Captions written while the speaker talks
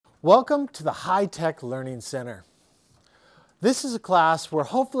Welcome to the High Tech Learning Center. This is a class where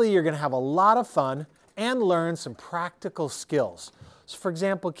hopefully you're going to have a lot of fun and learn some practical skills. So for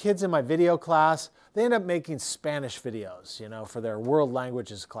example, kids in my video class, they end up making Spanish videos, for their world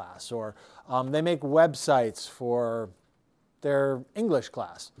languages class, or they make websites for their English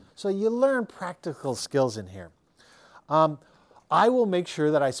class. So you learn practical skills in here. I will make sure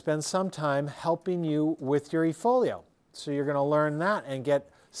that I spend some time helping you with your eFolio. So you're going to learn that and get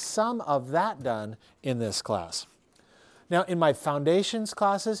some of that done in this class. Now in my foundations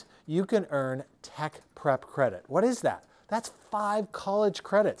classes, you can earn tech prep credit. What is that? That's 5 college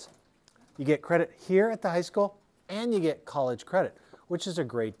credits. You get credit here at the high school and you get college credit, which is a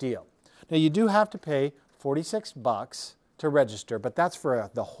great deal. Now you do have to pay $46 to register, but that's for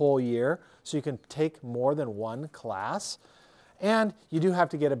the whole year, so you can take more than one class, and you do have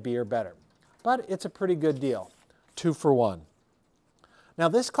to get a B or better. But it's a pretty good deal, 2 for 1. Now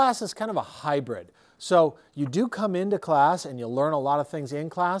this class is kind of a hybrid. So you do come into class and you'll learn a lot of things in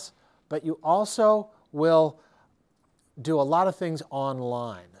class, but you also will do a lot of things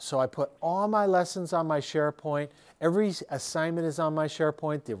online. So I put all my lessons on my SharePoint. Every assignment is on my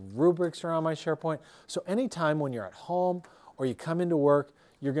SharePoint. The rubrics are on my SharePoint. So anytime when you're at home or you come into work,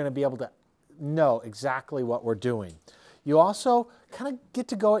 you're going to be able to know exactly what we're doing. You also kind of get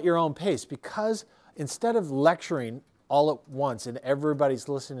to go at your own pace, because instead of lecturing all at once and everybody's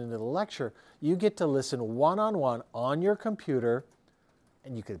listening to the lecture, you get to listen one-on-one on your computer,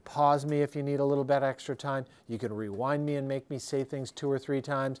 and you can pause me if you need a little bit extra time. You can rewind me and make me say things 2 or 3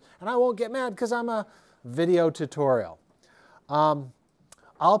 times, and I won't get mad because I'm a video tutorial.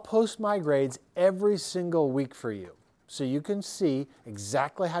 I'll post my grades every single week for you, so you can see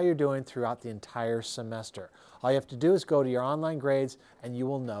exactly how you're doing throughout the entire semester. All you have to do is go to your online grades and you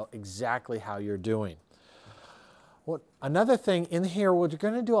will know exactly how you're doing. Another thing in here, you're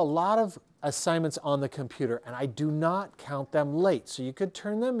going to do a lot of assignments on the computer, and I do not count them late. So you could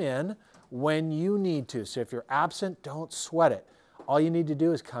turn them in when you need to. So if you're absent, don't sweat it. All you need to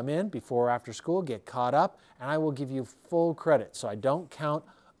do is come in before or after school, get caught up, and I will give you full credit. So I don't count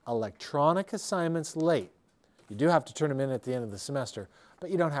electronic assignments late. You do have to turn them in at the end of the semester,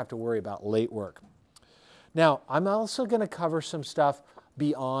 but you don't have to worry about late work. Now, I'm also going to cover some stuff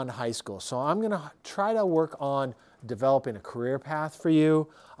beyond high school. So I'm going to try to work on developing a career path for you.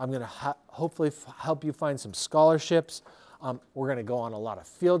 I'm going to hopefully help you find some scholarships. We're going to go on a lot of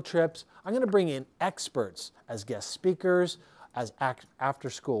field trips. I'm going to bring in experts as guest speakers, as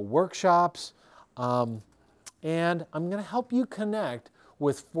after-school workshops, and I'm going to help you connect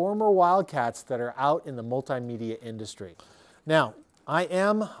with former Wildcats that are out in the multimedia industry. Now, I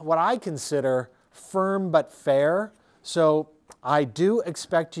am what I consider firm but fair, so I do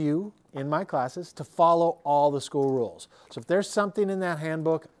expect you in my classes to follow all the school rules. So if there's something in that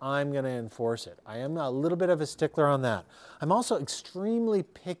handbook, I'm going to enforce it. I am a little bit of a stickler on that. I'm also extremely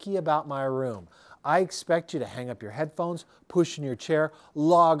picky about my room. I expect you to hang up your headphones, push in your chair,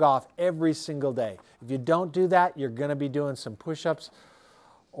 log off every single day. If you don't do that, you're going to be doing some push-ups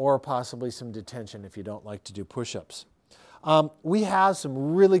or possibly some detention if you don't like to do push-ups. We have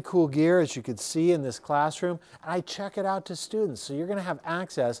some really cool gear, as you can see in this classroom, and I check it out to students. So you're going to have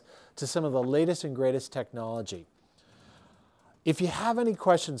access to some of the latest and greatest technology. If you have any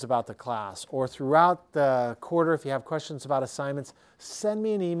questions about the class, or throughout the quarter, if you have questions about assignments, send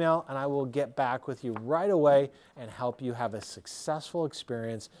me an email and I will get back with you right away and help you have a successful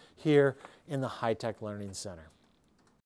experience here in the High Tech Learning Center.